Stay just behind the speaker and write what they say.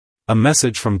A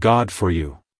message from God for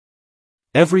you.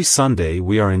 Every Sunday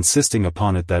we are insisting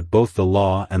upon it that both the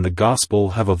law and the gospel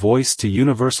have a voice to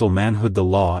universal manhood, the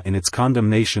law in its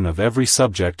condemnation of every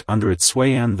subject under its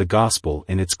sway, and the gospel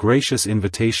in its gracious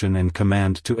invitation and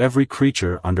command to every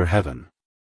creature under heaven.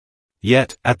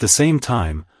 Yet, at the same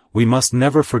time, we must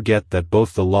never forget that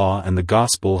both the law and the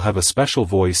gospel have a special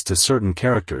voice to certain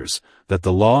characters, that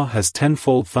the law has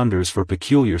tenfold thunders for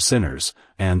peculiar sinners,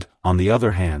 and, on the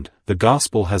other hand, the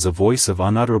gospel has a voice of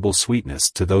unutterable sweetness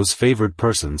to those favored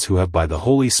persons who have by the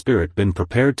Holy Spirit been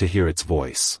prepared to hear its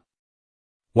voice.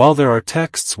 While there are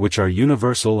texts which are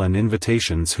universal and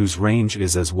invitations whose range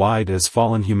is as wide as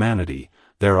fallen humanity,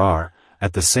 there are,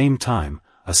 at the same time,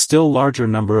 a still larger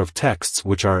number of texts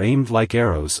which are aimed like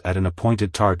arrows at an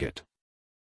appointed target.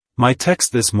 My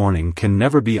text this morning can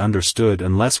never be understood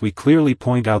unless we clearly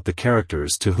point out the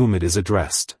characters to whom it is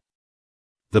addressed.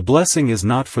 The blessing is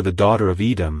not for the daughter of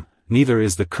Edom, neither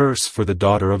is the curse for the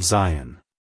daughter of Zion.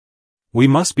 We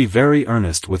must be very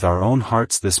earnest with our own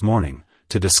hearts this morning,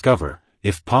 to discover,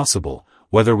 if possible,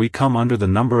 whether we come under the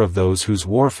number of those whose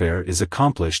warfare is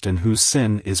accomplished and whose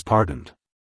sin is pardoned.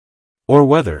 Or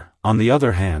whether, on the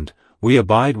other hand, we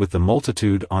abide with the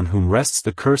multitude on whom rests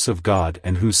the curse of God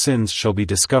and whose sins shall be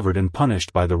discovered and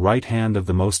punished by the right hand of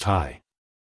the Most High.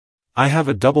 I have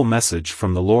a double message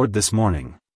from the Lord this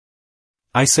morning.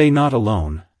 I say not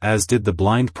alone, as did the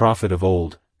blind prophet of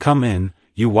old, "Come in,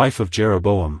 you wife of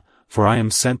Jeroboam, for I am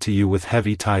sent to you with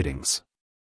heavy tidings."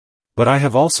 But I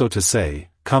have also to say,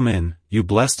 "Come in, you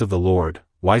blessed of the Lord,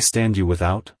 why stand you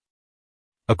without?"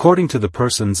 According to the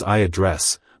persons I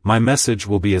address, my message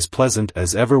will be as pleasant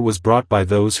as ever was brought by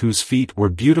those whose feet were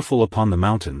beautiful upon the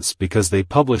mountains because they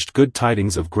published good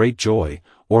tidings of great joy,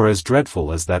 or as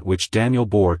dreadful as that which Daniel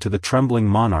bore to the trembling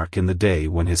monarch in the day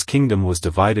when his kingdom was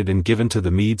divided and given to the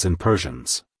Medes and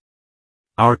Persians.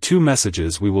 Our two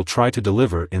messages we will try to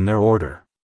deliver in their order.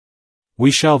 We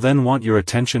shall then want your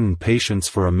attention and patience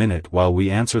for a minute while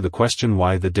we answer the question,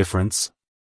 why the difference?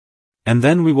 And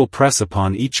then we will press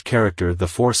upon each character the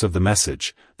force of the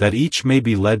message, that each may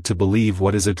be led to believe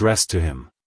what is addressed to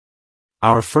him.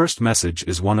 Our first message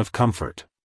is one of comfort.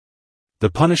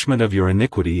 The punishment of your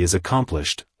iniquity is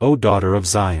accomplished, O daughter of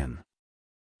Zion.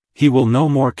 He will no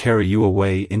more carry you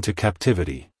away into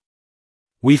captivity.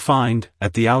 We find,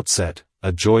 at the outset,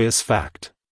 a joyous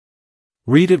fact.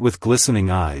 Read it with glistening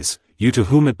eyes, you to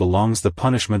whom it belongs. The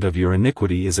punishment of your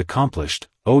iniquity is accomplished,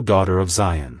 O daughter of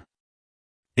Zion.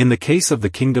 In the case of the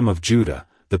kingdom of Judah,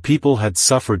 the people had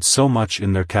suffered so much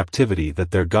in their captivity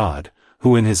that their God,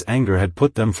 who in his anger had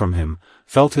put them from him,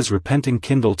 felt his repenting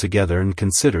kindle together and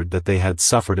considered that they had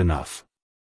suffered enough.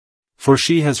 For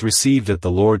she has received at the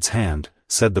Lord's hand,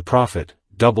 said the prophet,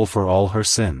 double for all her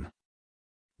sin.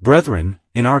 Brethren,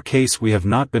 in our case we have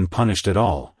not been punished at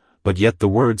all, but yet the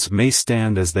words may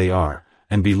stand as they are,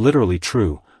 and be literally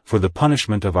true, for the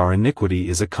punishment of our iniquity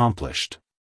is accomplished.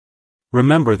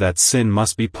 Remember that sin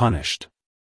must be punished.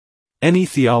 Any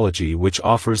theology which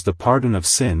offers the pardon of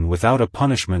sin without a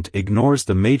punishment ignores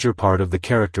the major part of the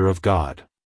character of God.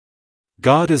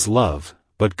 God is love,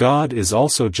 but God is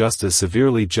also just as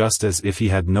severely just as if he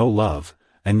had no love,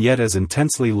 and yet as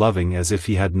intensely loving as if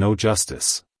he had no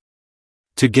justice.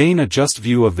 To gain a just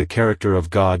view of the character of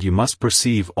God you must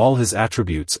perceive all his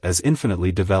attributes as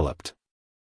infinitely developed.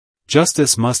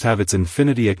 Justice must have its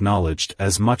infinity acknowledged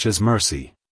as much as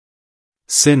mercy.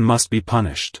 Sin must be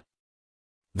punished.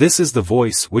 This is the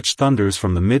voice which thunders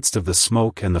from the midst of the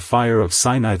smoke and the fire of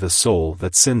Sinai. The soul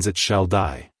that sins it shall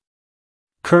die.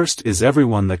 Cursed is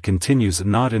everyone that continues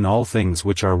not in all things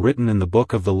which are written in the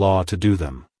book of the law to do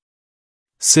them.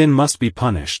 Sin must be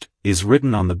punished, is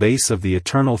written on the base of the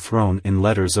eternal throne in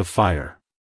letters of fire.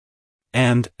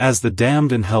 And, as the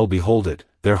damned in hell behold it,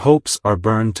 their hopes are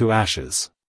burned to ashes.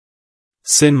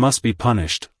 Sin must be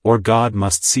punished, or God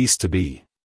must cease to be.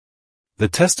 The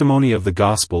testimony of the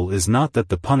gospel is not that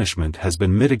the punishment has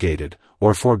been mitigated,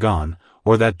 or foregone,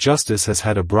 or that justice has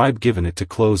had a bribe given it to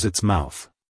close its mouth.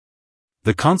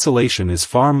 The consolation is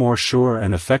far more sure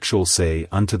and effectual. Say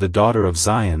unto the daughter of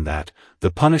Zion that, the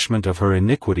punishment of her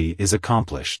iniquity is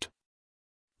accomplished.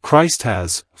 Christ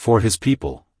has, for his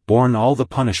people, borne all the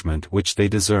punishment which they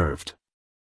deserved.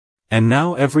 And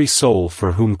now every soul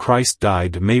for whom Christ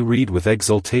died may read with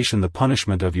exultation, the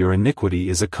punishment of your iniquity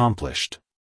is accomplished.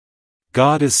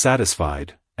 God is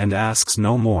satisfied, and asks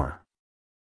no more.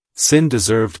 Sin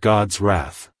deserved God's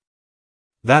wrath.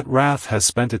 That wrath has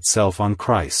spent itself on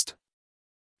Christ.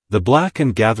 The black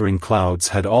and gathering clouds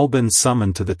had all been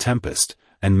summoned to the tempest,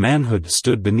 and manhood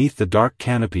stood beneath the dark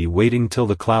canopy waiting till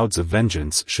the clouds of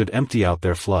vengeance should empty out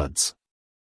their floods.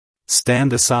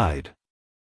 Stand aside.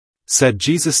 Said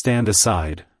Jesus, stand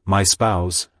aside, my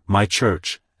spouse, my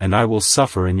church, and I will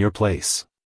suffer in your place."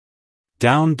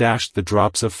 Down dashed the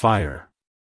drops of fire.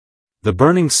 The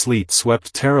burning sleet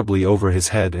swept terribly over his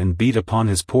head and beat upon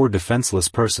his poor defenseless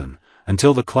person,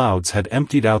 until the clouds had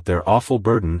emptied out their awful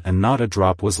burden and not a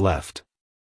drop was left.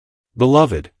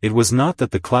 Beloved, it was not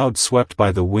that the cloud swept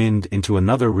by the wind into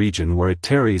another region where it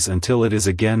tarries until it is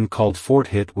again called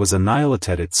forth. It was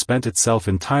annihilated, it spent itself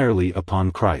entirely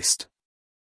upon Christ.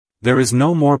 There is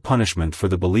no more punishment for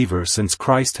the believer since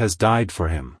Christ has died for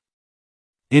him.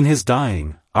 In his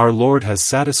dying, our Lord has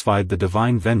satisfied the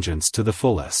divine vengeance to the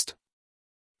fullest.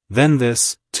 Then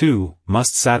this, too,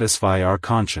 must satisfy our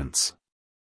conscience.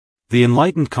 The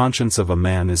enlightened conscience of a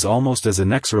man is almost as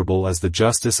inexorable as the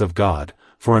justice of God,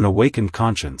 for an awakened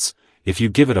conscience, if you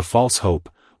give it a false hope,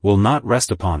 will not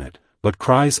rest upon it, but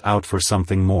cries out for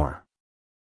something more.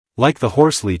 Like the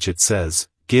horseleech it says,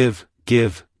 "Give,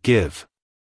 give, give."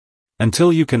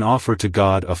 Until you can offer to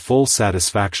God a full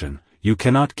satisfaction, you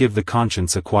cannot give the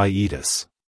conscience a quietus.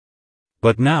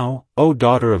 But now, O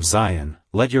daughter of Zion,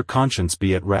 let your conscience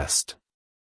be at rest.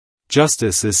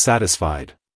 Justice is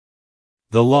satisfied.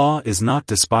 The law is not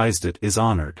despised, it is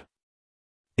honored.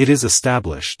 It is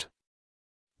established.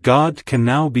 God can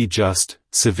now be just,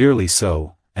 severely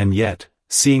so, and yet,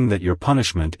 seeing that your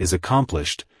punishment is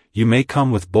accomplished, you may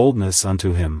come with boldness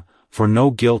unto him, for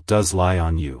no guilt does lie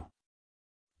on you.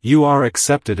 You are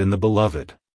accepted in the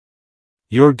Beloved.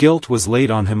 Your guilt was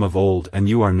laid on him of old and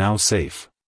you are now safe.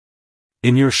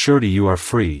 In your surety you are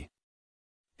free.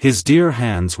 His dear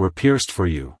hands were pierced for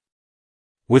you.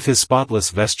 With his spotless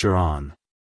vesture on.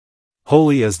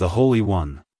 Holy as the Holy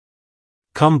One.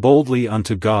 Come boldly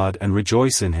unto God and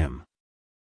rejoice in him.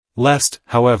 Lest,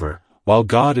 however, while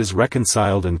God is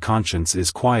reconciled and conscience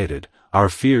is quieted, our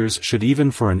fears should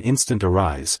even for an instant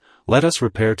arise, let us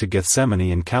repair to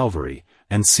Gethsemane and Calvary,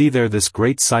 and see there this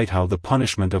great sight, how the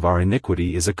punishment of our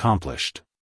iniquity is accomplished.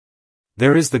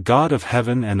 There is the God of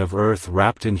heaven and of earth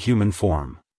wrapped in human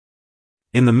form.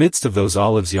 In the midst of those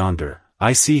olives yonder,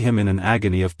 I see him in an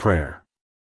agony of prayer.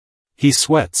 He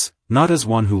sweats, not as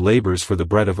one who labors for the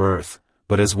bread of earth,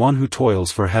 but as one who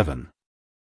toils for heaven.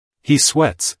 He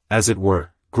sweats, as it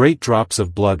were, great drops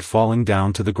of blood falling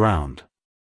down to the ground.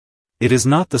 It is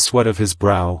not the sweat of his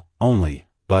brow, only,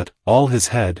 but, all his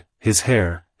head, his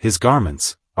hair, his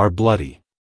garments, are bloody.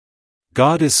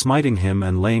 God is smiting him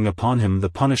and laying upon him the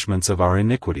punishments of our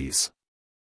iniquities.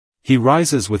 He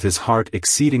rises with his heart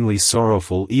exceedingly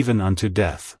sorrowful even unto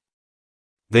death.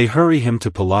 They hurry him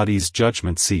to Pilate's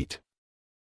judgment seat.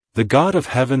 The God of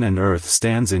heaven and earth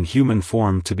stands in human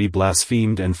form to be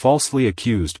blasphemed and falsely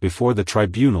accused before the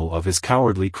tribunal of his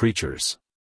cowardly creatures.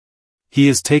 He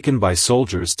is taken by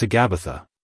soldiers to Gabbatha.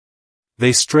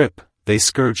 They strip, they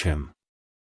scourge him.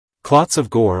 Clots of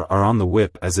gore are on the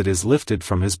whip as it is lifted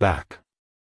from his back.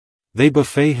 They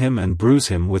buffet him and bruise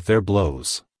him with their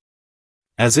blows.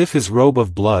 As if his robe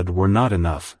of blood were not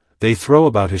enough, they throw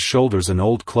about his shoulders an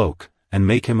old cloak, and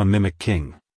make him a mimic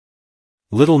king.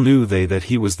 Little knew they that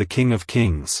he was the King of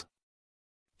Kings.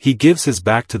 He gives his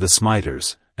back to the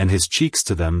smiters, and his cheeks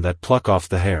to them that pluck off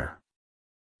the hair.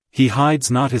 He hides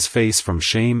not his face from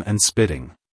shame and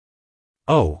spitting.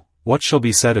 Oh, what shall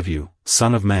be said of you,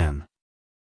 Son of Man?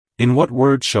 In what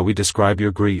words shall we describe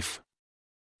your grief?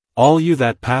 All you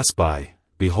that pass by,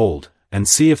 behold, and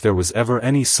see if there was ever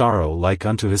any sorrow like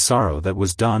unto his sorrow that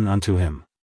was done unto him.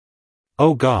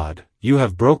 O God, you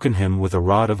have broken him with a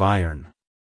rod of iron.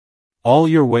 All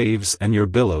your waves and your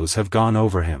billows have gone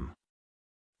over him.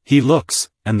 He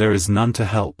looks, and there is none to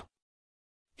help.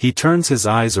 He turns his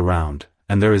eyes around,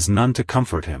 and there is none to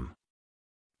comfort him.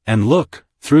 And look,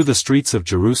 through the streets of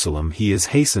Jerusalem he is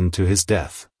hastened to his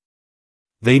death.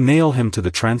 They nail him to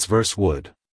the transverse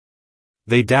wood.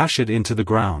 They dash it into the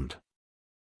ground.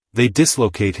 They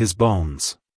dislocate his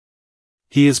bones.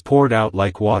 He is poured out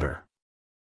like water.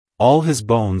 All his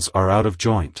bones are out of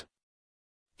joint.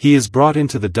 He is brought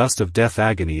into the dust of death.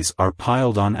 Agonies are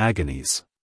piled on agonies.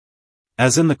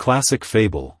 As in the classic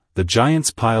fable, the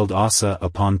giants piled Ossa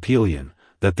upon Pelion,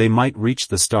 that they might reach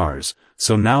the stars,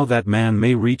 so now that man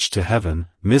may reach to heaven,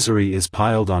 misery is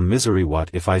piled on misery.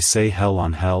 What if I say hell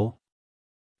on hell?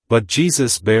 But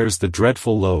Jesus bears the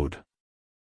dreadful load.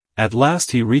 At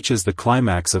last he reaches the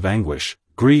climax of anguish,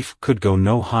 grief could go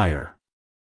no higher.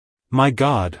 My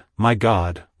God,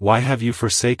 why have you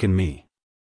forsaken me?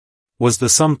 Was the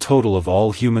sum total of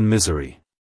all human misery.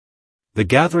 The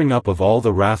gathering up of all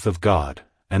the wrath of God,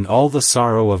 and all the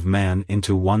sorrow of man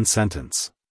into one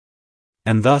sentence.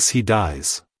 And thus he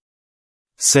dies.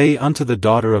 Say unto the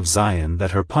daughter of Zion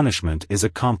that her punishment is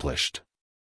accomplished.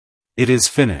 It is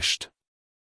finished.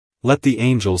 Let the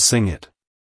angels sing it.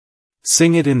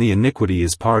 Sing it in the iniquity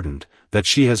is pardoned, that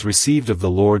she has received of the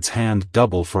Lord's hand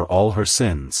double for all her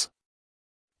sins.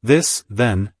 This,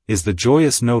 then, is the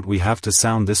joyous note we have to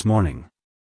sound this morning.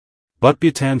 But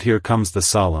and here comes the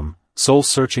solemn,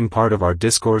 soul-searching part of our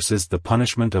discourse: is the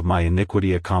punishment of my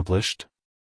iniquity accomplished?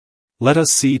 Let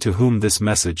us see to whom this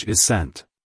message is sent.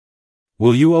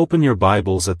 Will you open your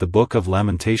Bibles at the book of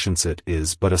Lamentations? It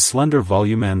is but a slender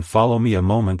volume, and follow me a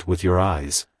moment with your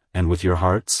eyes, and with your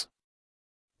hearts.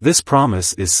 This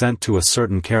promise is sent to a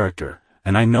certain character,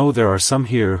 and I know there are some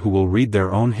here who will read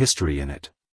their own history in it.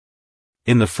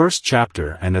 In the first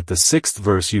chapter and at the 6th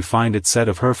verse you find it said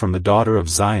of her, from the daughter of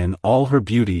Zion all her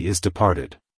beauty is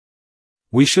departed.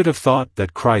 We should have thought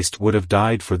that Christ would have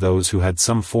died for those who had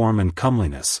some form and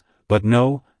comeliness, but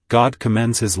no, God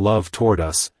commends his love toward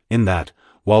us, in that,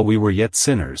 while we were yet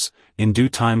sinners, in due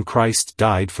time Christ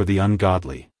died for the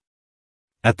ungodly.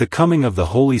 At the coming of the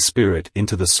Holy Spirit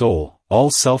into the soul, all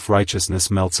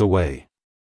self-righteousness melts away.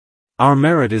 Our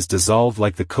merit is dissolved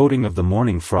like the coating of the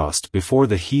morning frost before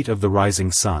the heat of the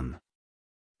rising sun.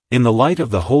 In the light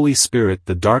of the Holy Spirit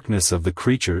the darkness of the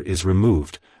creature is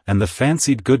removed, and the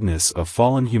fancied goodness of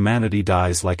fallen humanity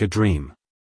dies like a dream.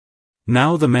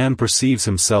 Now the man perceives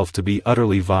himself to be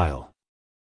utterly vile.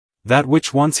 That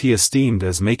which once he esteemed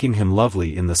as making him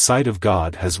lovely in the sight of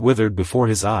God has withered before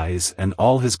his eyes, and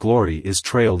all his glory is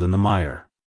trailed in the mire.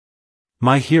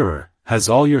 My hearer, has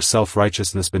all your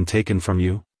self-righteousness been taken from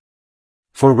you?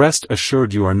 For rest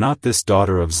assured you are not this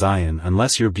daughter of Zion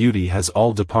unless your beauty has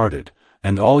all departed,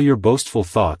 and all your boastful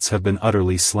thoughts have been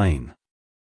utterly slain.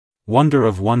 Wonder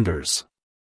of wonders.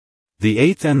 The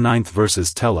 8th and 9th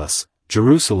verses tell us,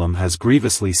 Jerusalem has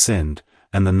grievously sinned,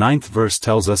 and the 9th verse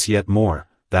tells us yet more,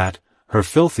 that, her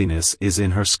filthiness is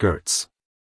in her skirts.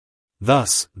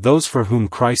 Thus, those for whom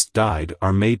Christ died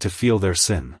are made to feel their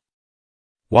sin.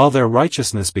 While their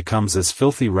righteousness becomes as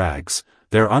filthy rags,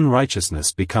 their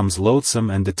unrighteousness becomes loathsome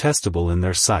and detestable in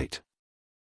their sight.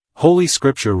 Holy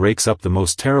Scripture rakes up the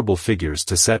most terrible figures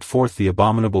to set forth the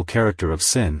abominable character of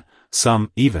sin,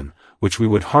 some, even, which we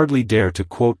would hardly dare to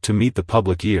quote to meet the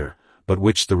public ear, but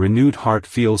which the renewed heart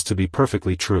feels to be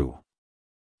perfectly true.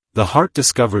 The heart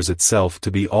discovers itself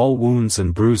to be all wounds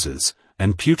and bruises,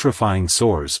 and putrefying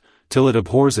sores, till it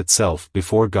abhors itself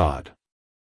before God.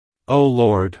 O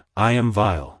Lord, I am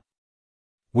vile.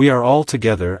 We are all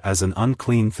together as an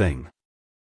unclean thing.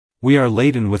 We are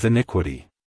laden with iniquity.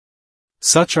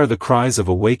 Such are the cries of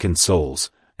awakened souls,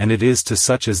 and it is to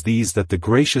such as these that the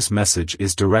gracious message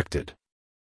is directed.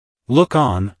 Look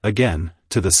on, again,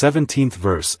 to the 17th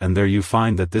verse, and there you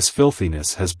find that this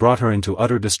filthiness has brought her into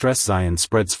utter distress. Zion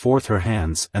spreads forth her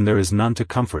hands, and there is none to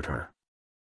comfort her.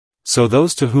 So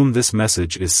those to whom this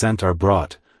message is sent are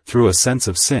brought, through a sense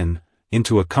of sin,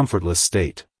 into a comfortless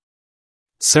state.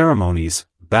 Ceremonies,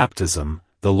 baptism,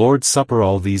 the Lord's Supper,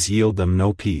 all these yield them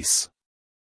no peace.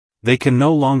 They can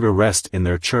no longer rest in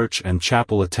their church and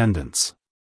chapel attendance.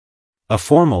 A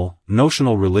formal,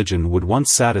 notional religion would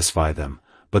once satisfy them,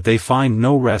 but they find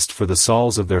no rest for the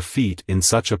soles of their feet in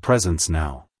such a presence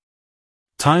now.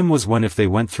 Time was when if they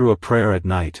went through a prayer at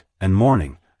night and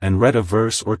morning, and read a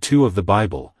verse or two of the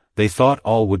Bible, they thought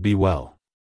all would be well.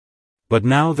 But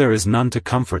now there is none to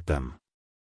comfort them.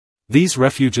 These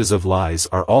refuges of lies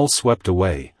are all swept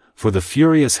away, for the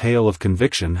furious hail of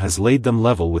conviction has laid them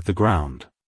level with the ground.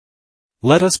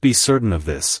 Let us be certain of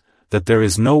this, that there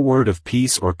is no word of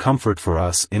peace or comfort for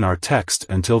us in our text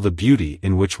until the beauty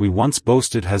in which we once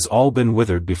boasted has all been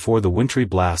withered before the wintry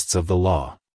blasts of the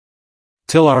law.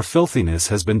 Till our filthiness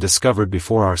has been discovered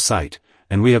before our sight,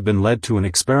 and we have been led to an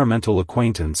experimental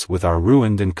acquaintance with our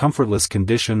ruined and comfortless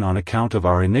condition on account of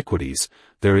our iniquities,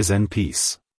 there is no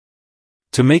peace.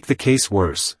 To make the case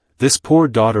worse, this poor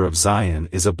daughter of Zion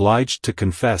is obliged to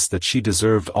confess that she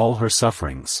deserved all her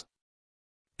sufferings.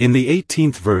 In the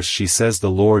 18th verse she says, "The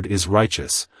Lord is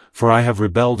righteous, for I have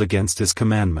rebelled against his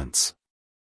commandments."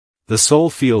 The soul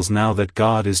feels now that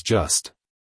God is just.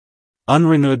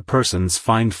 Unrenewed persons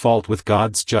find fault with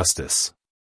God's justice.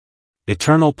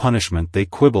 Eternal punishment they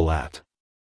quibble at.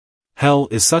 Hell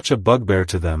is such a bugbear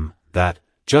to them, that,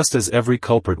 just as every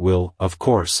culprit will, of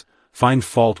course, find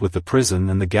fault with the prison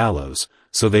and the gallows,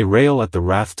 so they rail at the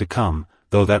wrath to come,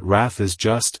 though that wrath is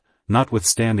just,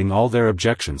 notwithstanding all their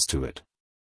objections to it.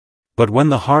 But when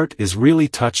the heart is really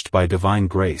touched by divine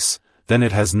grace, then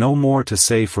it has no more to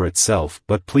say for itself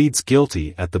but pleads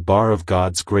guilty at the bar of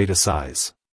God's great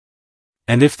assize.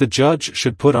 And if the judge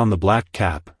should put on the black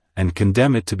cap, and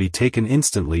condemn it to be taken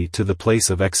instantly to the place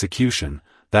of execution,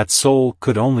 that soul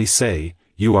could only say,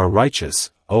 "You are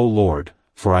righteous, O Lord,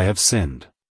 for I have sinned."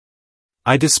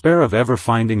 I despair of ever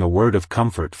finding a word of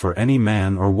comfort for any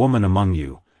man or woman among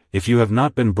you, if you have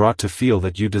not been brought to feel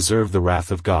that you deserve the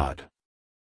wrath of God.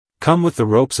 Come with the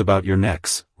ropes about your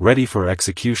necks, ready for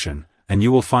execution, and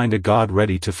you will find a God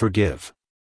ready to forgive.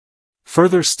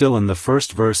 Further still, in the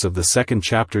first verse of the second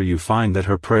chapter you find that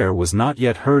her prayer was not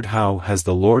yet heard. How has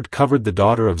the Lord covered the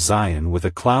daughter of Zion with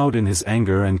a cloud in his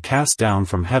anger, and cast down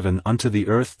from heaven unto the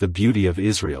earth the beauty of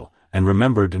Israel, and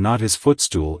remembered not his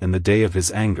footstool in the day of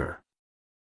his anger.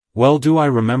 Well do I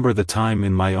remember the time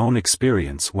in my own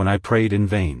experience when I prayed in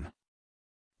vain.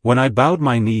 When I bowed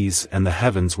my knees and the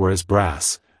heavens were as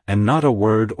brass, and not a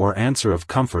word or answer of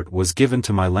comfort was given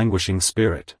to my languishing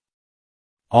spirit.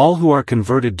 All who are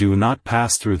converted do not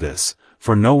pass through this,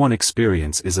 for no one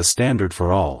experience is a standard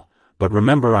for all, but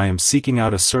remember I am seeking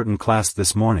out a certain class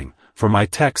this morning, for my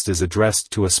text is addressed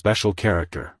to a special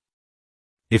character.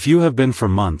 If you have been for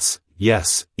months,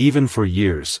 yes, even for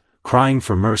years, crying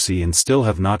for mercy and still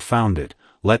have not found it,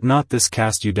 let not this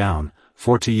cast you down,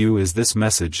 for to you is this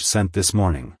message sent this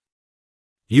morning.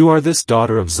 You are this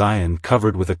daughter of Zion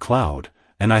covered with a cloud,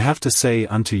 and I have to say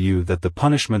unto you that the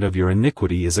punishment of your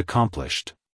iniquity is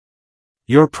accomplished.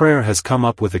 Your prayer has come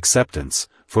up with acceptance,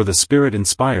 for the Spirit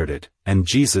inspired it, and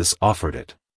Jesus offered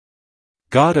it.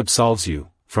 God absolves you,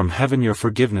 from heaven your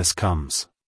forgiveness comes.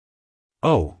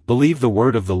 Oh, believe the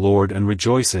word of the Lord and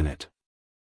rejoice in it.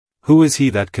 Who is he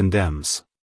that condemns?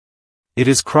 It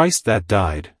is Christ that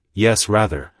died, yes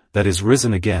rather, that is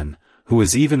risen again, who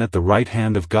is even at the right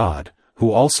hand of God,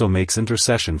 who also makes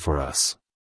intercession for us.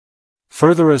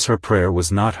 Further, as her prayer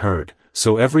was not heard,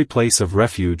 so every place of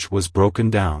refuge was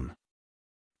broken down.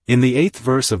 In the 8th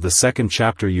verse of the 2nd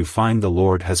chapter you find the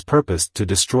Lord has purposed to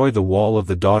destroy the wall of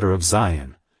the daughter of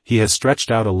Zion. He has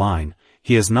stretched out a line,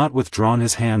 he has not withdrawn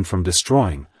his hand from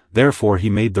destroying, therefore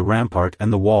he made the rampart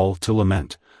and the wall to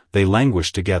lament, they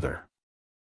languish together.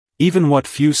 Even what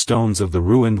few stones of the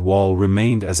ruined wall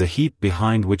remained as a heap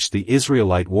behind which the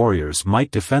Israelite warriors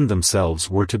might defend themselves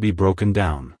were to be broken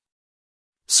down.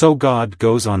 So God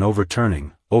goes on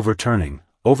overturning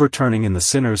in the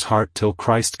sinner's heart till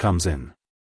Christ comes in.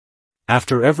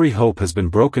 After every hope has been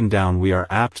broken down we are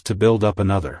apt to build up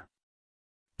another.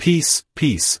 Peace,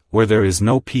 peace, where there is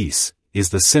no peace, is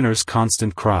the sinner's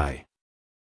constant cry.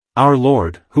 Our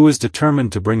Lord, who is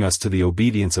determined to bring us to the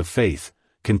obedience of faith,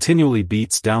 continually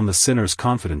beats down the sinner's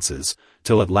confidences,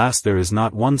 till at last there is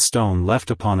not one stone left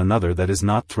upon another that is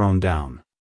not thrown down.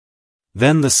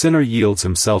 Then the sinner yields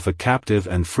himself a captive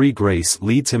and free grace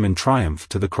leads him in triumph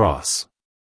to the cross.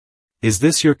 Is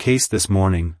this your case this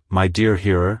morning, my dear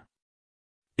hearer?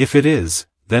 If it is,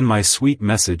 then my sweet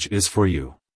message is for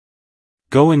you.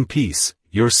 Go in peace,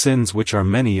 your sins which are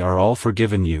many are all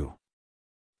forgiven you.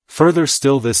 Further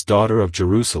still, this daughter of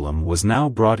Jerusalem was now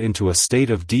brought into a state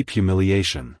of deep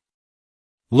humiliation.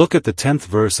 Look at the 10th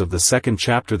verse of the 2nd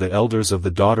chapter. The elders of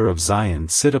the daughter of Zion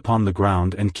sit upon the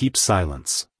ground and keep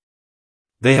silence.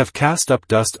 They have cast up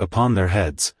dust upon their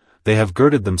heads, they have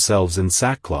girded themselves in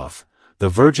sackcloth, the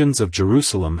virgins of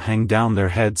Jerusalem hang down their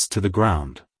heads to the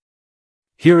ground.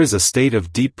 Here is a state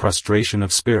of deep prostration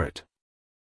of spirit.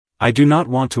 I do not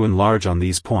want to enlarge on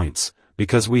these points,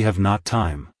 because we have not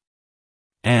time.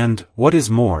 And, what is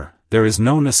more, there is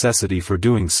no necessity for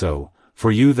doing so,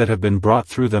 for you that have been brought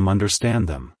through them understand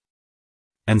them.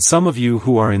 And some of you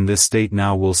who are in this state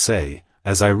now will say,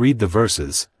 as I read the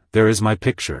verses, there is my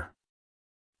picture.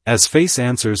 As face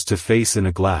answers to face in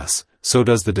a glass, so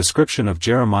does the description of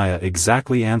Jeremiah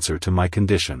exactly answer to my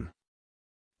condition.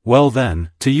 Well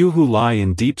then, to you who lie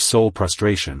in deep soul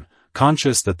prostration,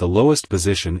 conscious that the lowest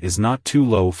position is not too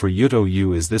low for you, to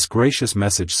you is this gracious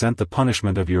message sent: the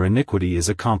punishment of your iniquity is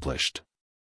accomplished.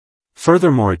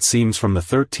 Furthermore, it seems from the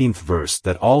 13th verse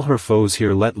that all her foes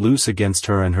here let loose against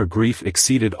her, and her grief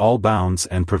exceeded all bounds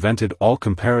and prevented all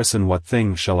comparison. What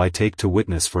thing shall I take to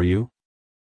witness for you?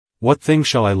 What thing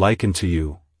shall I liken to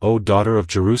you, O daughter of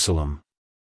Jerusalem?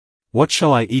 What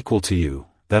shall I equal to you,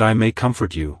 that I may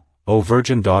comfort you, O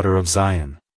virgin daughter of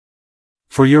Zion?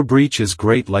 For your breach is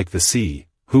great like the sea,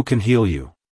 who can heal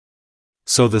you?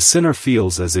 So the sinner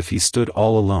feels as if he stood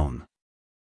all alone.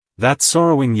 That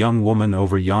sorrowing young woman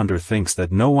over yonder thinks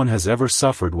that no one has ever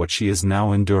suffered what she is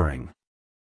now enduring.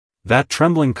 That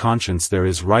trembling conscience there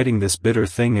is writing this bitter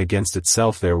thing against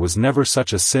itself: there was never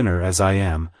such a sinner as I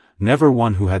am, never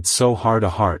one who had so hard a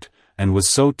heart, and was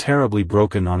so terribly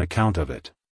broken on account of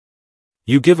it.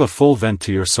 You give a full vent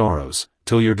to your sorrows,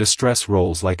 till your distress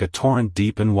rolls like a torrent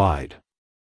deep and wide.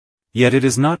 Yet it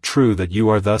is not true that you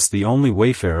are thus the only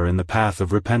wayfarer in the path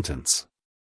of repentance.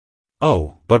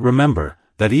 Oh, but remember,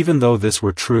 that even though this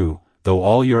were true, though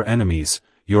all your enemies,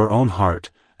 your own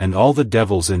heart, and all the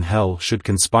devils in hell should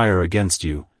conspire against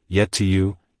you, yet to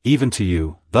you, even to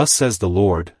you, thus says the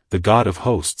Lord, the God of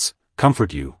hosts,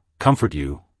 comfort you, comfort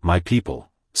you, my people,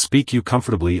 speak you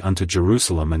comfortably unto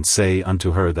Jerusalem and say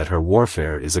unto her that her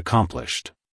warfare is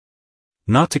accomplished.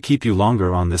 Not to keep you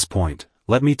longer on this point,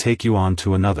 let me take you on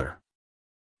to another.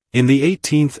 In the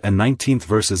 18th and 19th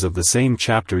verses of the same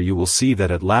chapter you will see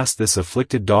that at last this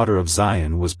afflicted daughter of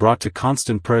Zion was brought to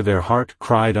constant prayer. Their heart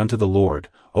cried unto the Lord,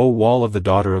 O wall of the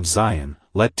daughter of Zion,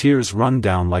 let tears run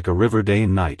down like a river day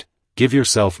and night, give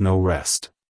yourself no rest.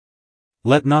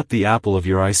 Let not the apple of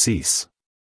your eye cease.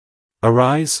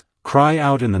 Arise, cry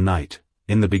out in the night,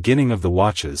 in the beginning of the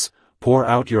watches, pour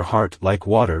out your heart like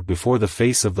water before the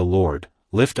face of the Lord,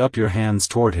 lift up your hands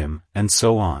toward him, and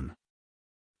so on.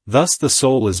 Thus the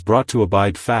soul is brought to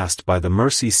abide fast by the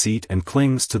mercy seat and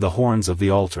clings to the horns of the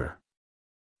altar.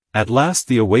 At last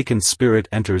the awakened spirit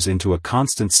enters into a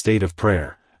constant state of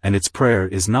prayer, and its prayer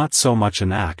is not so much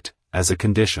an act, as a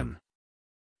condition.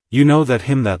 You know that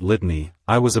hymn, that litany,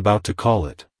 I was about to call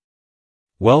it.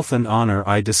 Wealth and honor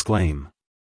I disclaim.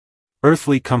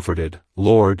 Earthly comforted,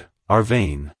 Lord, are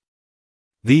vain.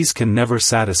 These can never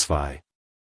satisfy.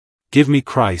 Give me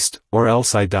Christ, or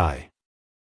else I die.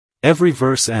 Every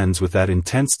verse ends with that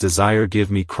intense desire,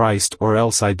 give me Christ or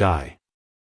else I die.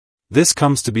 This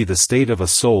comes to be the state of a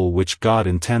soul which God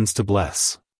intends to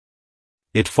bless.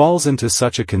 It falls into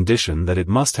such a condition that it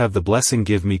must have the blessing,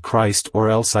 give me Christ or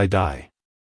else I die.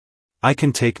 I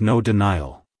can take no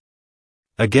denial.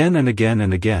 Again and again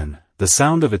and again, the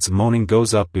sound of its moaning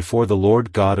goes up before the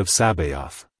Lord God of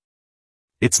Sabaoth.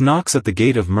 Its knocks at the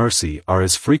gate of mercy are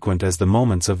as frequent as the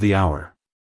moments of the hour.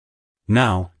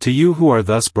 Now, to you who are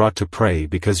thus brought to pray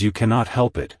because you cannot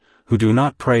help it, who do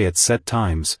not pray at set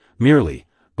times, merely,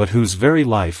 but whose very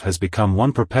life has become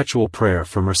one perpetual prayer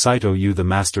from recito, you the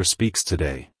Master speaks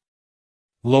today.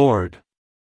 Lord,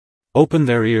 open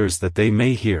their ears that they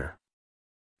may hear.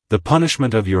 The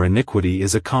punishment of your iniquity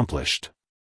is accomplished.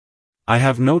 I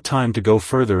have no time to go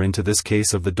further into this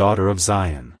case of the daughter of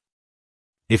Zion.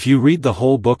 If you read the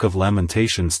whole book of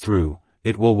Lamentations through,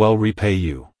 it will well repay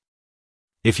you.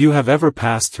 If you have ever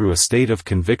passed through a state of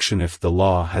conviction, if the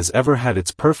law has ever had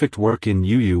its perfect work in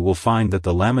you, you will find that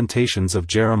the Lamentations of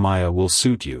Jeremiah will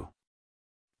suit you.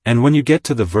 And when you get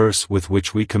to the verse with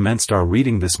which we commenced our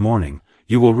reading this morning,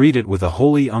 you will read it with a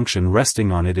holy unction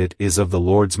resting on it. It is of the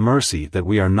Lord's mercy that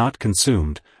we are not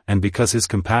consumed, and because his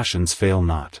compassions fail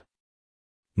not.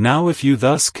 Now if you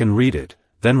thus can read it,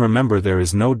 then remember there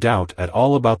is no doubt at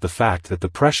all about the fact that the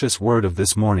precious word of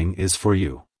this morning is for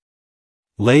you.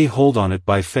 Lay hold on it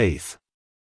by faith.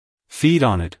 Feed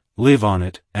on it, live on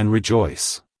it, and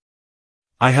rejoice.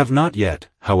 I have not yet,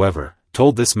 however,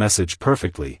 told this message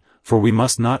perfectly, for we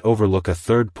must not overlook a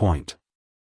third point.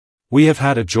 We have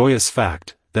had a joyous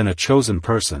fact, then a chosen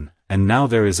person, and now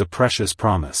there is a precious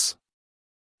promise.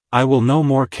 I will no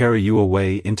more carry you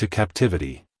away into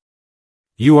captivity.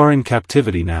 You are in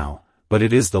captivity now, but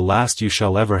it is the last you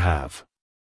shall ever have.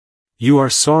 You are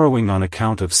sorrowing on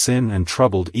account of sin and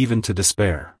troubled even to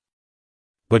despair.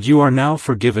 But you are now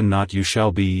forgiven, not you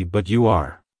shall be, but you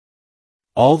are.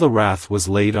 All the wrath was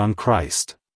laid on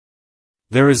Christ.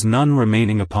 There is none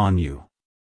remaining upon you.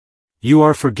 You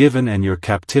are forgiven and your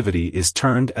captivity is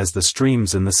turned as the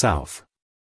streams in the south.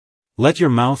 Let your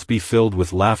mouth be filled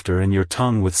with laughter and your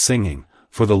tongue with singing,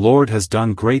 for the Lord has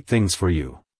done great things for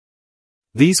you.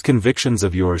 These convictions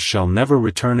of yours shall never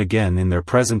return again in their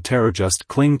present terror. Just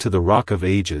cling to the rock of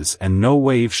ages, and no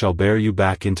wave shall bear you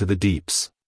back into the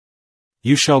deeps.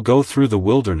 You shall go through the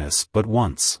wilderness but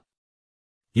once.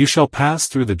 You shall pass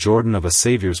through the Jordan of a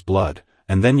Saviour's blood,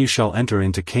 and then you shall enter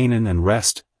into Canaan and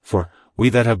rest, for we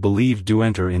that have believed do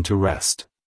enter into rest.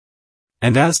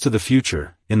 And as to the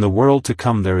future, in the world to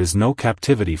come there is no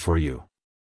captivity for you.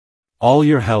 All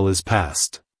your hell is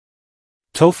past.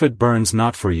 Tophet burns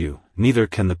not for you, neither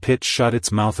can the pit shut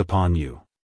its mouth upon you.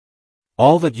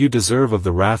 All that you deserve of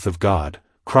the wrath of God,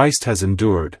 Christ has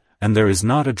endured, and there is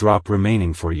not a drop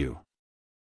remaining for you.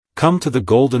 Come to the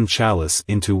golden chalice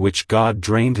into which God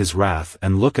drained his wrath,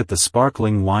 and look at the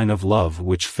sparkling wine of love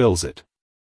which fills it.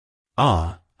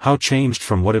 Ah, how changed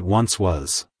from what it once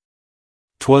was!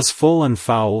 'Twas full and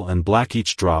foul and black,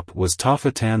 each drop was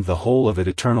Tophet, and the whole of it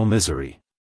eternal misery.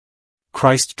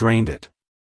 Christ drained it.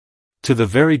 To the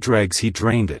very dregs he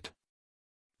drained it.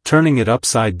 Turning it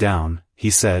upside down,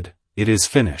 he said, "It is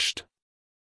finished."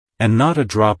 And not a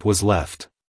drop was left.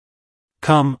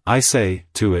 Come, I say,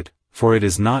 to it, for it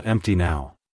is not empty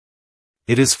now.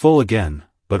 It is full again,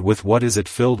 but with what is it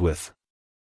filled with?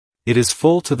 It is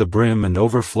full to the brim and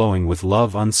overflowing with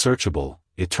love unsearchable,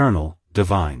 eternal,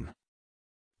 divine.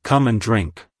 Come and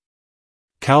drink.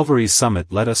 Calvary's summit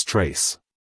let us trace.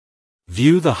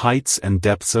 View the heights and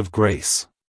depths of grace.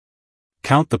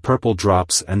 Count the purple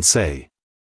drops and say,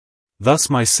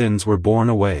 Thus my sins were borne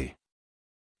away.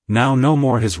 Now no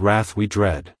more his wrath we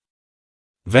dread.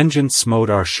 Vengeance smote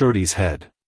our surety's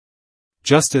head.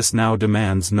 Justice now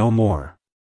demands no more.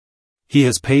 He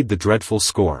has paid the dreadful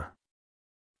score.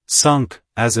 Sunk,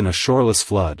 as in a shoreless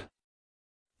flood.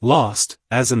 Lost,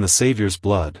 as in the Saviour's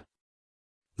blood.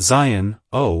 Zion,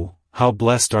 oh, how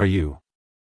blessed are you!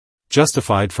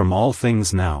 Justified from all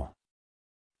things now.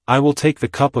 I will take the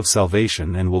cup of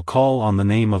salvation and will call on the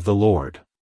name of the Lord.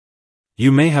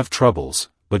 You may have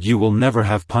troubles, but you will never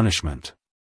have punishment.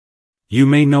 You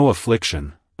may know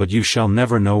affliction, but you shall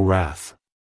never know wrath.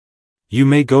 You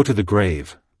may go to the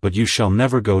grave, but you shall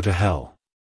never go to hell.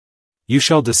 You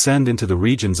shall descend into the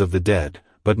regions of the dead,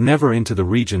 but never into the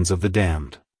regions of the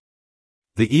damned.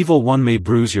 The evil one may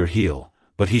bruise your heel,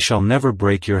 but he shall never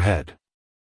break your head.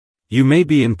 You may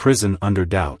be in prison under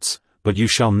doubts, but you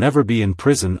shall never be in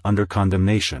prison under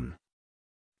condemnation.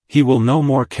 He will no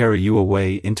more carry you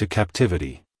away into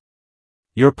captivity.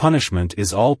 Your punishment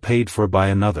is all paid for by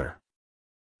another.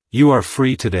 You are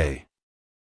free today.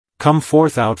 Come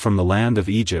forth out from the land of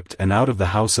Egypt and out of the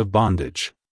house of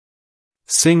bondage.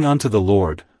 Sing unto the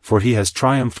Lord, for he has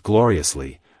triumphed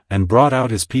gloriously, and brought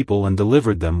out his people and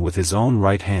delivered them with his own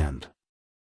right hand.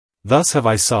 Thus have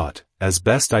I sought, as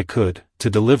best I could, to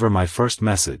deliver my first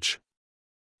message.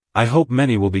 I hope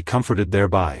many will be comforted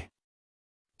thereby.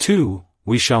 2.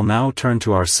 We shall now turn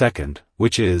to our second,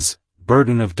 which is,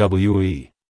 Burden of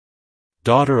We.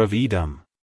 Daughter of Edom.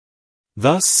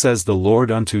 Thus says the Lord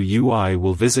unto you, I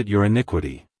will visit your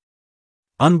iniquity.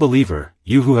 Unbeliever,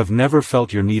 you who have never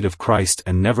felt your need of Christ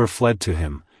and never fled to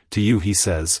him, to you he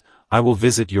says, I will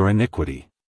visit your iniquity.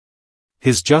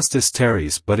 His justice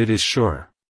tarries, but it is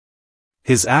sure.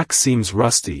 His axe seems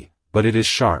rusty, but it is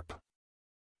sharp.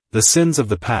 The sins of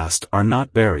the past are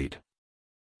not buried.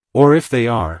 Or if they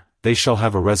are, they shall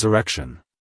have a resurrection.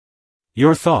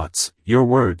 Your thoughts, your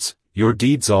words, your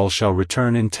deeds all shall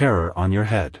return in terror on your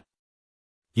head.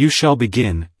 You shall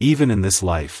begin, even in this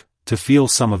life, to feel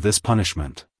some of this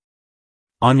punishment.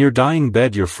 On your dying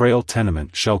bed your frail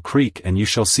tenement shall creak and you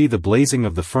shall see the blazing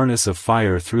of the furnace of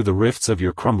fire through the rifts of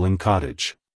your crumbling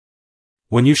cottage.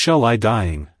 When you shall lie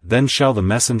dying, then shall the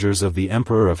messengers of the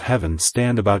Emperor of Heaven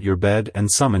stand about your bed and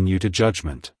summon you to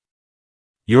judgment.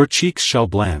 Your cheeks shall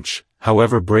blanch,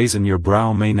 however brazen your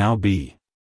brow may now be.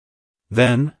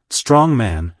 Then, strong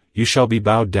man, you shall be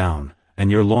bowed down,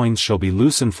 and your loins shall be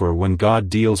loosened, for when God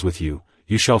deals with you,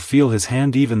 you shall feel his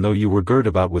hand even though you were girt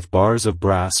about with bars of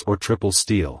brass or triple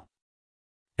steel.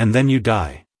 And then you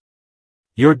die.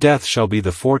 Your death shall be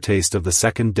the foretaste of the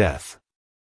second death.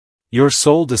 Your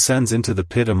soul descends into the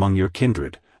pit among your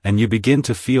kindred, and you begin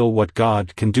to feel what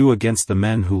God can do against the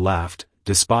men who laughed,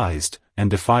 despised, and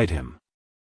defied him.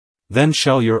 Then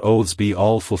shall your oaths be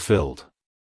all fulfilled.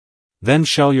 Then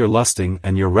shall your lusting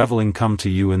and your reveling come to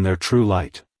you in their true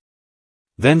light.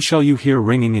 Then shall you hear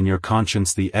ringing in your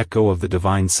conscience the echo of the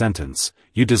divine sentence,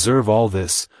 you deserve all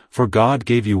this, for God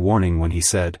gave you warning when he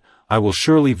said, I will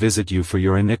surely visit you for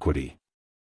your iniquity.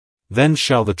 Then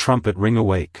shall the trumpet ring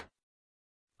awake.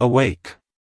 Awake,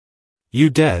 you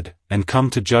dead, and come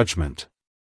to judgment.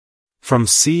 From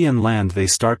sea and land they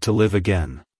start to live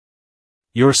again.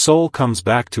 Your soul comes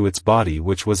back to its body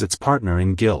which was its partner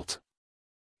in guilt.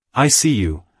 I see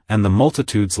you, and the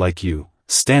multitudes like you,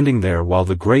 standing there while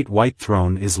the great white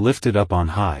throne is lifted up on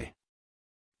high.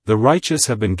 The righteous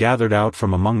have been gathered out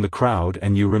from among the crowd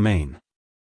and you remain.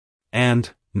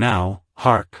 And, now,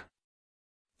 hark.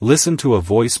 Listen to a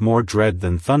voice more dread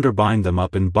than thunder, bind them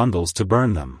up in bundles to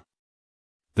burn them.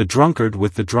 The drunkard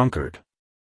with the drunkard.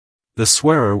 The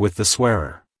swearer with the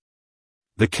swearer.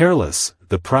 The careless,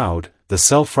 the proud, the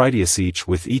self-righteous, each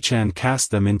with each, and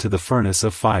cast them into the furnace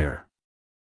of fire.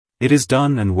 It is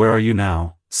done, and where are you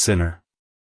now, sinner?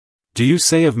 Do you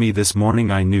say of me this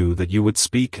morning, I knew that you would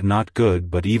speak not good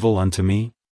but evil unto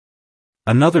me?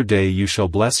 Another day you shall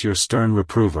bless your stern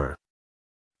reprover.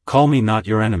 Call me not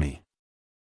your enemy.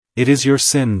 It is your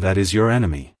sin that is your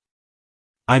enemy.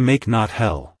 I make not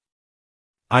hell.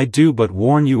 I do but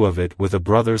warn you of it with a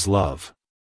brother's love.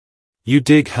 You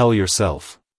dig hell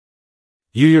yourself.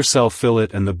 You yourself fill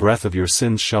it, and the breath of your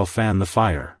sins shall fan the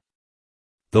fire.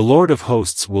 The Lord of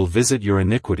hosts will visit your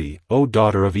iniquity, O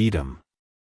daughter of Edom.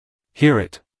 Hear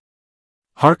it.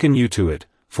 Hearken you to it,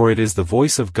 for it is the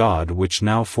voice of God which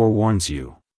now forewarns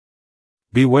you.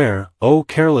 Beware, O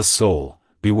careless soul,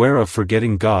 beware of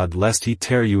forgetting God, lest he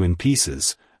tear you in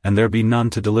pieces, and there be none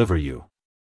to deliver you.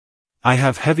 I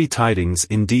have heavy tidings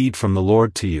indeed from the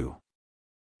Lord to you.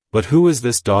 But who is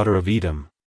this daughter of Edom?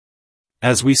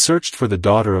 As we searched for the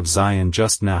daughter of Zion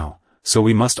just now, so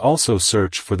we must also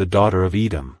search for the daughter of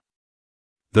Edom.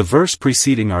 The verse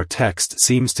preceding our text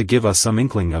seems to give us some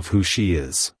inkling of who she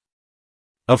is.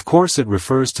 Of course it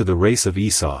refers to the race of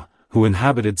Esau, who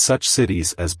inhabited such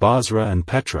cities as Bozrah and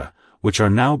Petra, which are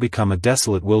now become a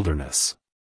desolate wilderness.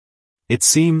 It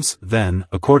seems, then,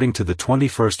 according to the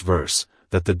 21st verse,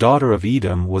 that the daughter of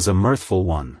Edom was a mirthful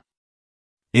one.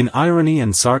 In irony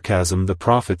and sarcasm the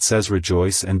prophet says,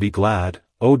 "Rejoice and be glad,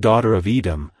 O daughter of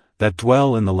Edom, that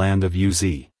dwell in the land of Uz.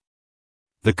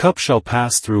 The cup shall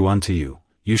pass through unto you,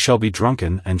 you shall be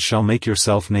drunken and shall make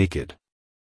yourself naked."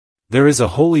 There is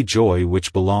a holy joy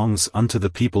which belongs unto the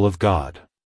people of God.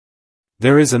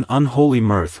 There is an unholy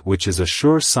mirth which is a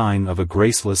sure sign of a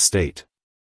graceless state.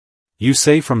 You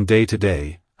say from day to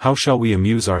day, "How shall we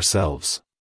amuse ourselves?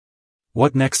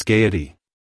 What next gaiety?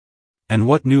 And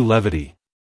what new levity?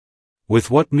 With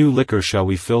what new liquor shall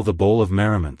we fill the bowl of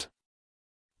merriment?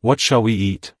 What shall we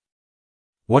eat?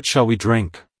 What shall we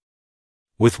drink?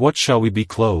 With what shall we be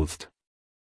clothed?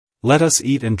 Let us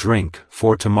eat and drink,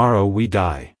 for tomorrow we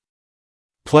die.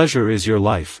 Pleasure is your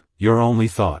life, your only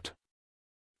thought.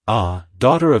 Ah,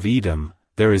 daughter of Edom,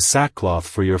 there is sackcloth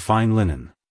for your fine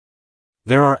linen.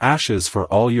 There are ashes for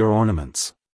all your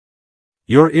ornaments.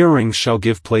 Your earrings shall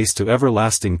give place to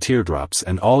everlasting teardrops,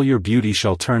 and all your beauty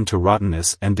shall turn to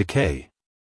rottenness and decay.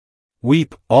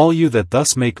 Weep, all you that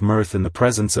thus make mirth in the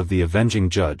presence of the avenging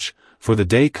judge, for the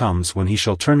day comes when he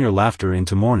shall turn your laughter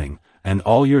into mourning, and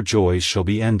all your joys shall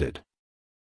be ended.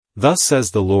 Thus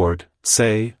says the Lord,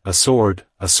 say, a sword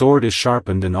is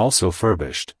sharpened and also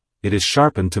furbished, it is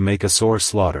sharpened to make a sore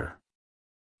slaughter.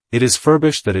 It is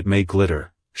furbished that it may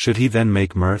glitter, should he then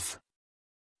make mirth?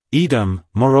 Edom,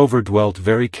 moreover, dwelt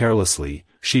very carelessly,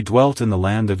 she dwelt in the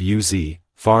land of Uz,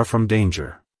 far from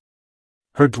danger.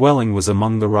 Her dwelling was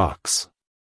among the rocks.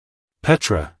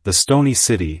 Petra, the stony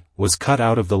city, was cut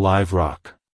out of the live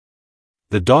rock.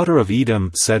 The daughter of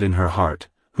Edom said in her heart,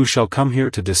 "Who shall come here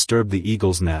to disturb the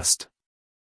eagle's nest?"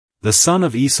 The son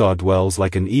of Esau dwells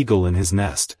like an eagle in his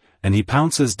nest, and he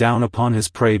pounces down upon his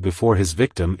prey before his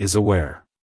victim is aware.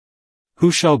 Who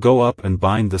shall go up and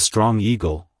bind the strong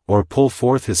eagle, or pull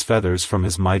forth his feathers from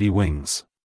his mighty wings?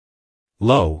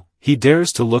 Lo, he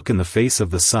dares to look in the face of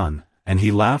the sun, and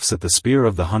he laughs at the spear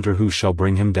of the hunter. Who shall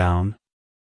bring him down?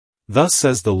 Thus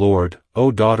says the Lord,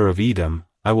 O daughter of Edom,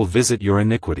 I will visit your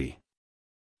iniquity.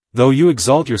 Though you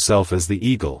exalt yourself as the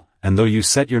eagle, and though you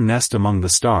set your nest among the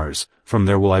stars, from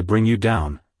there will I bring you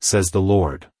down, says the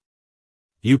Lord.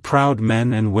 You proud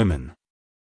men and women.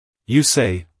 You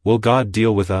say, will God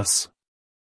deal with us?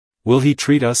 Will he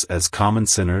treat us as common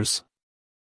sinners?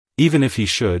 Even if he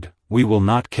should, we will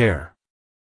not care.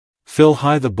 Fill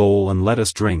high the bowl and let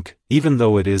us drink, even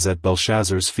though it is at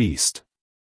Belshazzar's feast.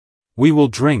 We will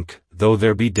drink, though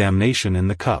there be damnation in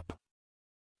the cup.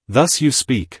 Thus you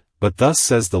speak, but thus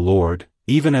says the Lord,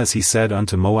 even as he said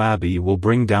unto Moab, I will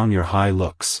bring down your high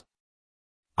looks.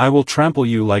 I will trample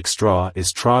you like straw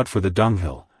is trod for the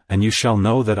dunghill, and you shall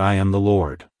know that I am the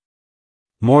Lord.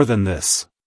 More than this.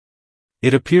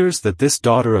 It appears that this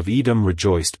daughter of Edom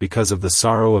rejoiced because of the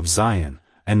sorrow of Zion,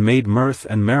 and made mirth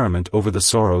and merriment over the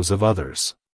sorrows of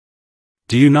others.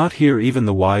 Do you not hear even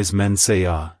the wise men say,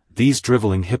 ah, these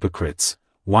driveling hypocrites,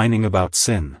 whining about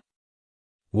sin?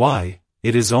 Why,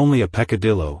 it is only a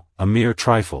peccadillo, a mere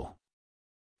trifle.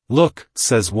 Look,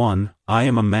 says one, I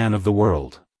am a man of the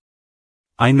world.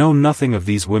 I know nothing of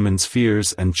these women's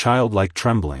fears and childlike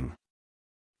trembling.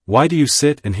 Why do you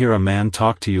sit and hear a man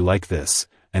talk to you like this,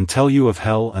 and tell you of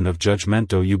hell and of judgment?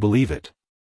 Do you believe it?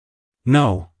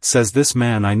 No, says this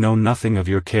man, I know nothing of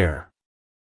your care.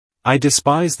 I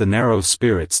despise the narrow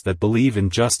spirits that believe in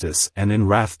justice and in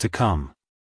wrath to come.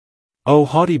 O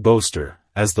haughty boaster,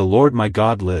 as the Lord my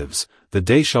God lives, the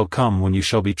day shall come when you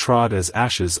shall be trod as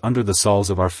ashes under the soles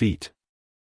of our feet.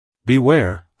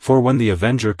 Beware, for when the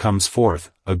avenger comes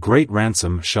forth, a great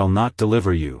ransom shall not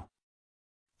deliver you.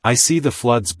 I see the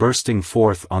floods bursting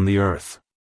forth on the earth.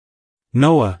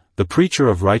 Noah, the preacher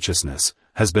of righteousness,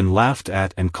 has been laughed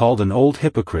at and called an old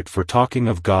hypocrite for talking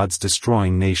of God's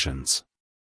destroying nations.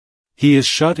 He is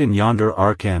shut in yonder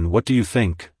ark, and what do you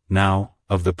think, now,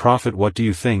 of the prophet? What do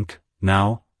you think,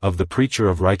 now, of the preacher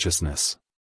of righteousness?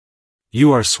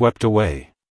 You are swept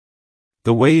away.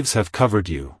 The waves have covered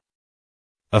you.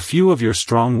 A few of your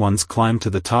strong ones climb to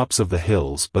the tops of the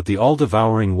hills, but the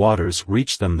all-devouring waters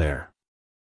reach them there.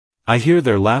 I hear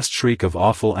their last shriek of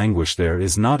awful anguish. There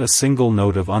is not a single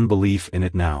note of unbelief in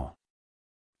it now.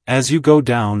 As you go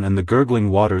down and the gurgling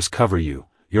waters cover you,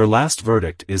 your last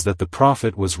verdict is that the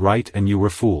prophet was right and you were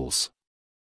fools.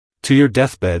 To your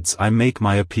deathbeds I make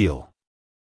my appeal.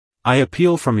 I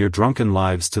appeal from your drunken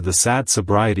lives to the sad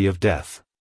sobriety of death.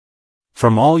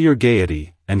 From all your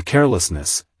gaiety, and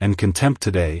carelessness, and contempt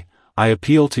today, I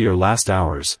appeal to your last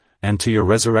hours, and to your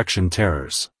resurrection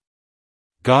terrors.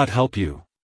 God help you.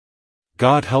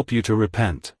 God help you to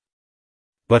repent.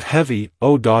 But heavy,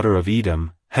 O daughter of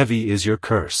Edom, heavy is your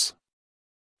curse.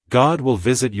 God will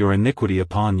visit your iniquity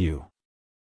upon you.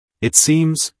 It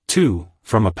seems, too,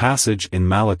 from a passage in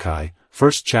Malachi,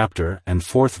 1st chapter and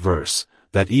 4th verse,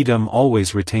 that Edom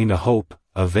always retained a hope,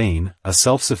 a vain, a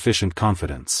self-sufficient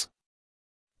confidence.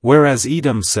 Whereas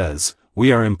Edom says,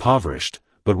 we are impoverished,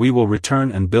 but we will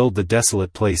return and build the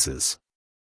desolate places.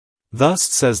 Thus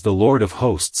says the Lord of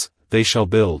hosts, they shall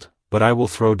build, but I will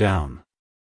throw down.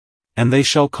 And they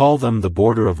shall call them the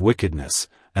border of wickedness,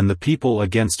 and the people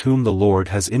against whom the Lord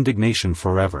has indignation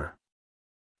forever.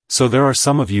 So there are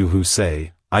some of you who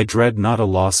say, I dread not a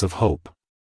loss of hope.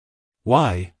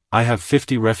 Why, I have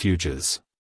 50 refuges.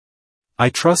 I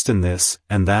trust in this,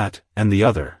 and that, and the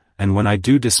other, and when I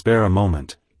do despair a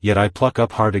moment, yet I pluck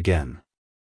up heart again.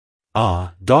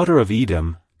 Ah, daughter of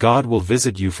Edom, God will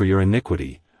visit you for your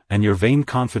iniquity, and your vain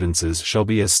confidences shall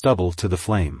be as stubble to the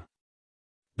flame.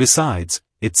 Besides,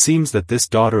 it seems that this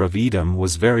daughter of Edom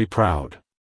was very proud.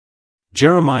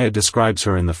 Jeremiah describes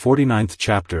her in the 49th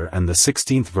chapter and the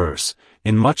 16th verse,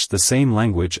 in much the same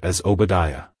language as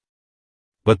Obadiah.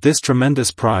 But this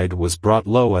tremendous pride was brought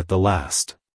low at the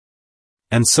last.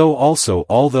 And so also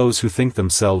all those who think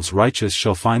themselves righteous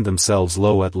shall find themselves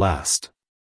low at last.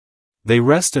 They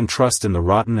rest and trust in the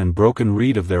rotten and broken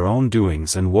reed of their own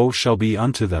doings, and woe shall be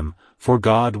unto them, for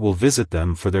God will visit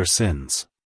them for their sins.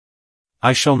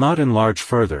 I shall not enlarge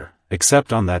further,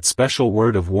 except on that special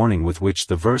word of warning with which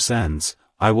the verse ends,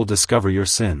 I will discover your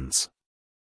sins.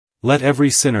 Let every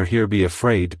sinner here be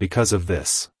afraid because of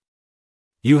this.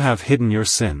 You have hidden your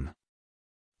sin.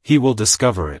 He will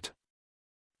discover it.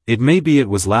 It may be it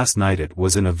was last night, it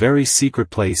was in a very secret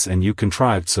place, and you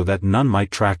contrived so that none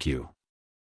might track you.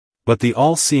 But the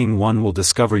all-seeing one will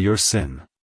discover your sin.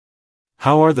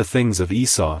 How are the things of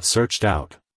Esau searched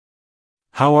out?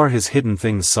 How are his hidden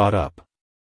things sought up?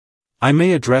 I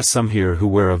may address some here who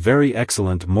wear a very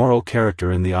excellent moral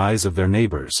character in the eyes of their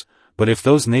neighbors, but if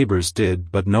those neighbors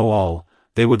did but know all,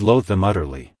 they would loathe them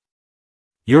utterly.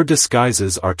 Your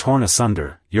disguises are torn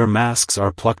asunder, your masks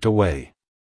are plucked away.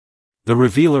 The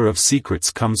revealer of secrets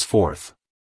comes forth.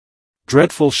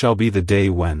 Dreadful shall be the day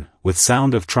when, with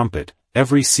sound of trumpet,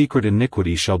 every secret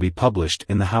iniquity shall be published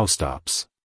in the housetops.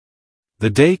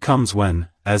 The day comes when,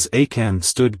 as Achan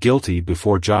stood guilty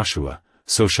before Joshua,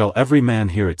 so shall every man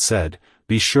hear it said,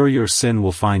 be sure your sin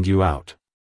will find you out.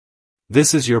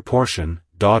 This is your portion,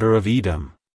 daughter of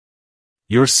Edom.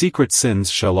 Your secret sins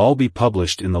shall all be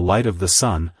published in the light of the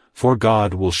sun, for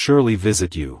God will surely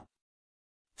visit you.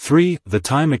 3. The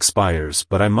time expires,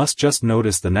 but I must just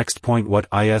notice the next point. What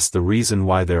is the reason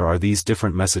why there are these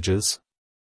different messages?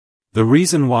 The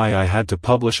reason why I had to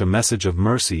publish a message of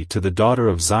mercy to the daughter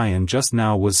of Zion just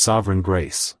now was sovereign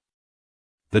grace.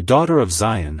 The daughter of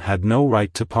Zion had no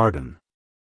right to pardon.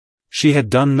 She had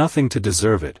done nothing to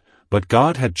deserve it, but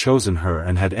God had chosen her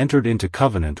and had entered into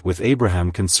covenant with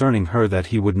Abraham concerning her that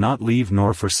he would not leave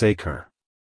nor forsake her.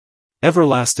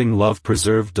 Everlasting love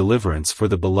preserved deliverance for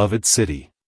the beloved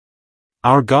city.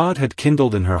 Our God had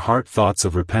kindled in her heart thoughts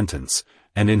of repentance,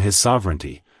 and in his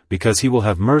sovereignty, because he will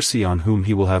have mercy on whom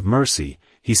he will have mercy,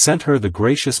 he sent her the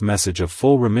gracious message of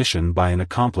full remission by an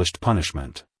accomplished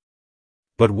punishment.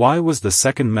 But why was the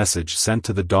second message sent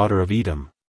to the daughter of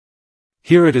Edom?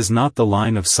 Here it is not the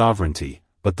line of sovereignty,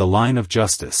 but the line of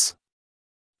justice.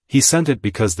 He sent it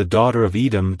because the daughter of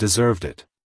Edom deserved it.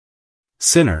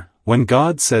 Sinner, when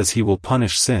God says he will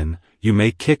punish sin, you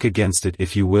may kick against it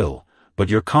if you will, but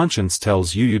your conscience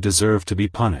tells you you deserve to be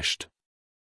punished.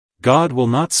 God will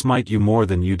not smite you more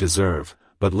than you deserve,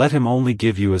 but let him only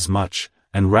give you as much,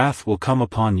 and wrath will come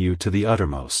upon you to the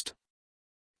uttermost.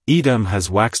 Edom has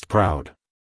waxed proud.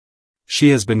 She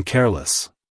has been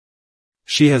careless.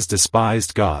 She has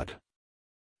despised God.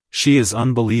 She is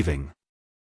unbelieving.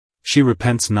 She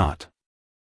repents not.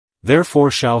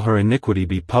 Therefore shall her iniquity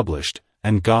be published,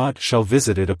 and God shall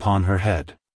visit it upon her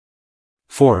head.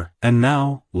 4. And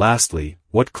now, lastly,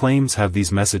 what claims have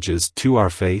these messages to our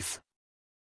faith?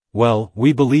 Well,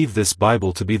 we believe this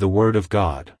Bible to be the Word of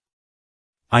God.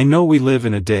 I know we live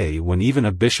in a day when even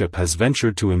a bishop has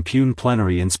ventured to impugn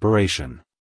plenary inspiration.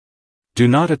 Do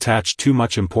not attach too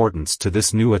much importance to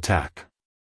this new attack.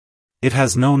 It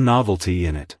has no novelty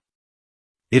in it.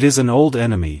 It is an old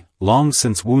enemy, long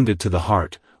since wounded to the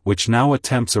heart, which now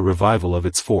attempts a revival of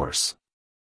its force.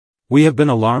 We have been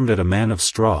alarmed at a man of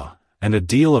straw, and a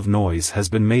deal of noise has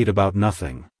been made about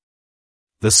nothing.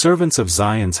 The servants of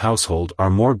Zion's household are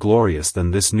more glorious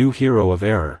than this new hero of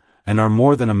error, and are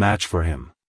more than a match for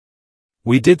him.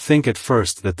 We did think at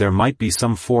first that there might be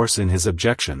some force in his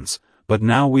objections, but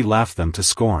now we laugh them to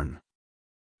scorn.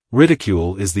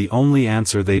 Ridicule is the only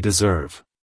answer they deserve.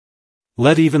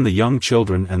 Let even the young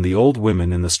children and the old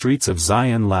women in the streets of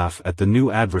Zion laugh at the new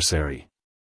adversary.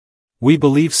 We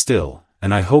believe still,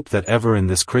 and I hope that ever in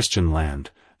this Christian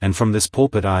land, and from this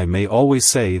pulpit I may always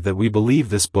say that we believe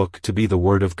this book to be the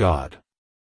Word of God.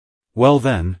 Well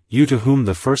then, you to whom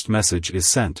the first message is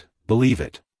sent, believe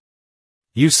it.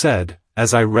 You said,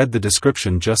 as I read the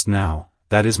description just now,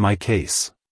 that is my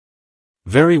case.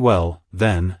 Very well,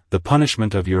 then, the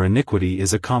punishment of your iniquity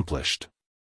is accomplished.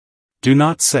 Do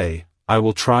not say, I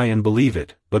will try and believe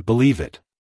it, but believe it.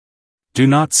 Do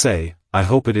not say, I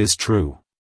hope it is true.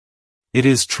 It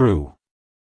is true.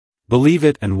 Believe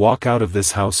it and walk out of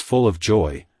this house full of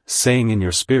joy, saying in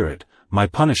your spirit, my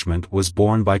punishment was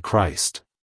borne by Christ.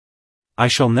 I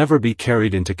shall never be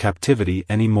carried into captivity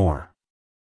any more.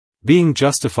 Being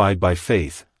justified by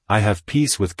faith, I have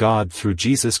peace with God through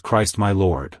Jesus Christ my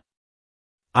Lord.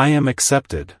 I am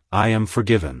accepted, I am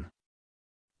forgiven.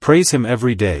 Praise Him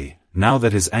every day, now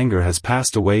that His anger has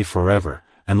passed away forever,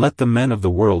 and let the men of the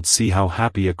world see how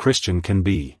happy a Christian can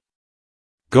be.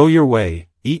 Go your way,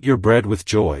 eat your bread with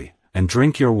joy, and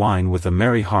drink your wine with a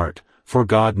merry heart, for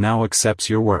God now accepts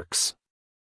your works.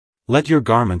 Let your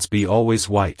garments be always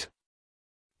white.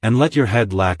 And let your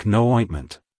head lack no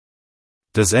ointment.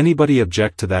 Does anybody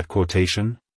object to that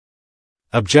quotation?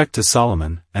 Object to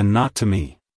Solomon, and not to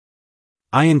me.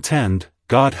 I intend,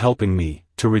 God helping me,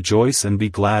 to rejoice and be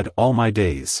glad all my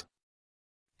days.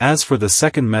 As for the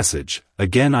second message,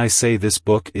 again I say this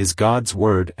book is God's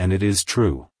word and it is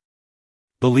true.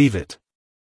 Believe it.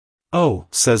 Oh,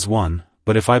 says one,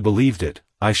 but if I believed it,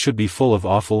 I should be full of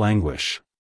awful anguish.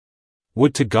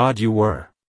 Would to God you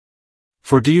were.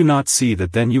 For do you not see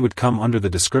that then you would come under the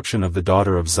description of the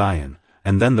daughter of Zion,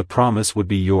 and then the promise would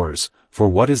be yours, for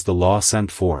what is the law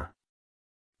sent for?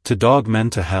 To dog men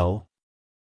to hell?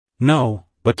 No,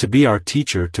 but to be our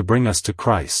teacher to bring us to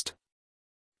Christ.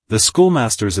 The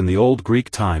schoolmasters in the old Greek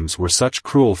times were such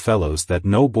cruel fellows that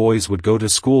no boys would go to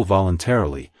school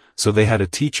voluntarily, so they had a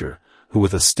teacher, who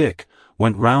with a stick,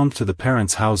 went round to the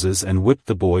parents' houses and whipped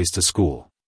the boys to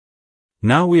school.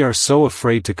 Now we are so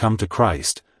afraid to come to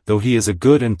Christ, though He is a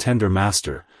good and tender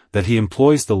master, that He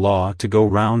employs the law to go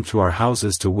round to our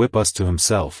houses to whip us to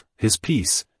Himself, His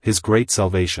peace, His great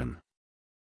salvation.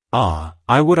 Ah,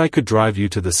 I would I could drive you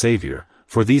to the Savior,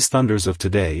 for these thunders of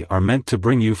today are meant to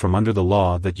bring you from under the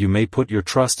law that you may put your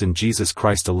trust in Jesus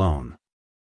Christ alone.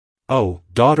 Oh,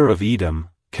 daughter of Edom,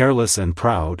 careless and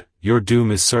proud, your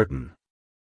doom is certain.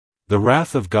 The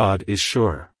wrath of God is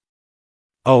sure.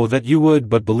 Oh that you would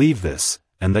but believe this,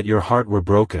 and that your heart were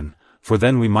broken, for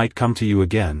then we might come to you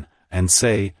again, and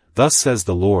say, Thus says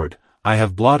the Lord, I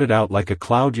have blotted out like a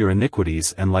cloud your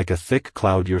iniquities and like a thick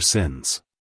cloud your sins.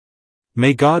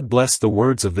 May God bless the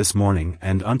words of this morning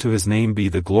and unto His name be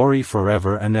the glory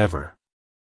forever and ever.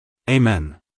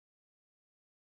 Amen.